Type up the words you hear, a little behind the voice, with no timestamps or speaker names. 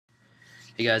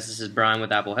Hey guys, this is Brian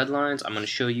with Apple Headlines. I'm going to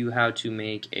show you how to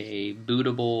make a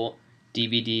bootable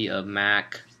DVD of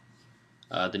Mac,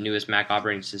 the newest Mac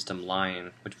operating system,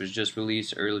 Lion, which was just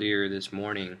released earlier this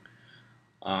morning.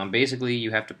 Basically,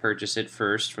 you have to purchase it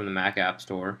first from the Mac App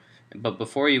Store, but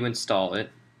before you install it,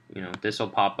 this will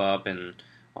pop up and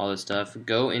all this stuff.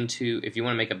 Go into, if you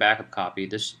want to make a backup copy,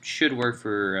 this should work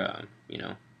for,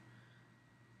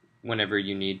 whenever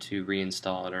you need to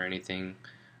reinstall it or anything.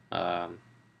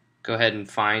 Go ahead and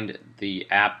find the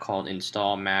app called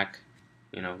Install Mac,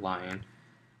 Lion.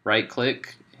 Right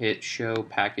click, hit Show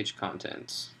Package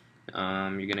Contents. You're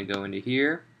going to go into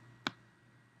here,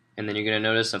 and then you're going to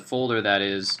notice a folder that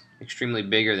is extremely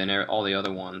bigger than all the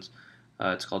other ones.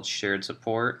 It's called Shared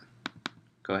Support.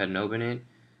 Go ahead and open it,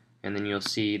 and then you'll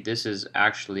see this is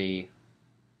actually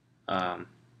the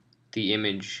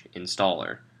image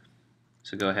installer.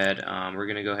 So go ahead, we're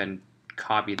going to go ahead and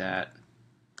copy that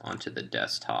onto the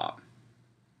desktop.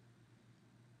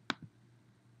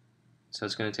 So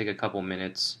it's going to take a couple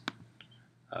minutes.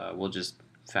 We'll just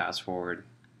fast forward.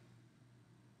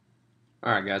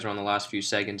 Alright guys, we're on the last few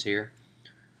seconds here.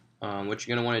 What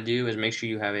you're going to want to do is make sure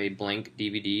you have a blank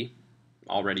DVD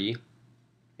already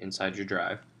inside your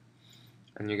drive.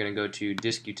 And you're going to go to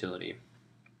Disk Utility.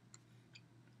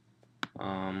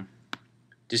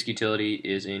 Disk Utility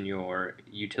is in your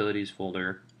Utilities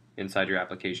folder inside your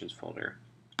Applications folder.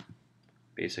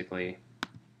 Basically,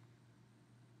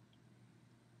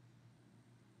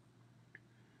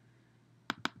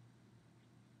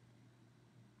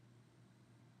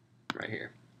 right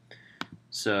here.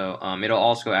 So it'll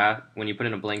also ask, when you put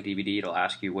in a blank DVD, it'll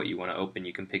ask you what you want to open.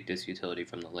 You can pick Disk Utility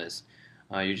from the list.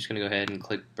 You're just going to go ahead and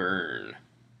click Burn.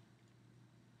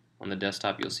 On the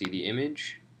desktop, you'll see the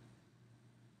image.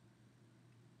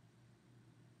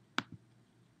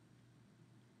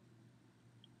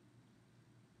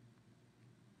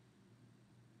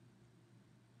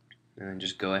 And then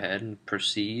just go ahead and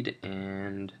proceed,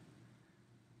 and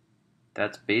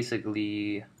that's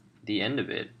basically the end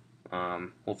of it.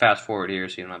 We'll fast forward here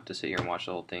so you don't have to sit here and watch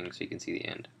the whole thing, so you can see the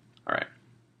end.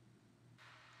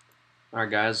 Alright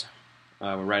guys,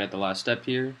 we're right at the last step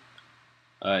here.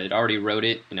 It already wrote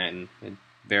it, and it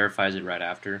verifies it right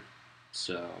after.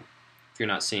 So if you're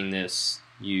not seeing this,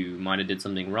 you might have did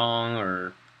something wrong,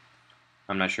 or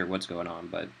I'm not sure what's going on,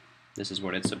 but this is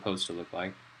what it's supposed to look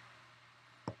like.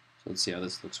 So let's see how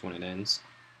this looks when it ends.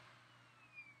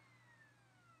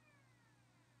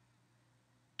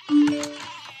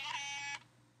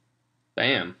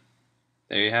 Bam!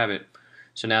 There you have it.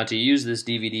 So now to use this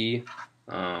DVD,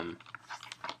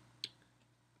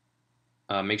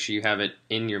 make sure you have it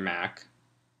in your Mac,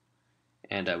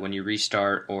 and when you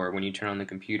restart or when you turn on the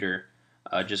computer,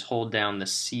 just hold down the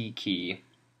C key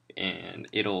and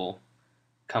it'll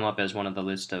come up as one of the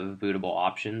list of bootable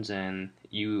options, and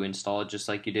you install it just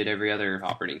like you did every other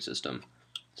operating system.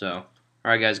 So,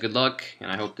 alright guys, good luck, and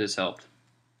I hope this helped.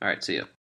 Alright, see ya.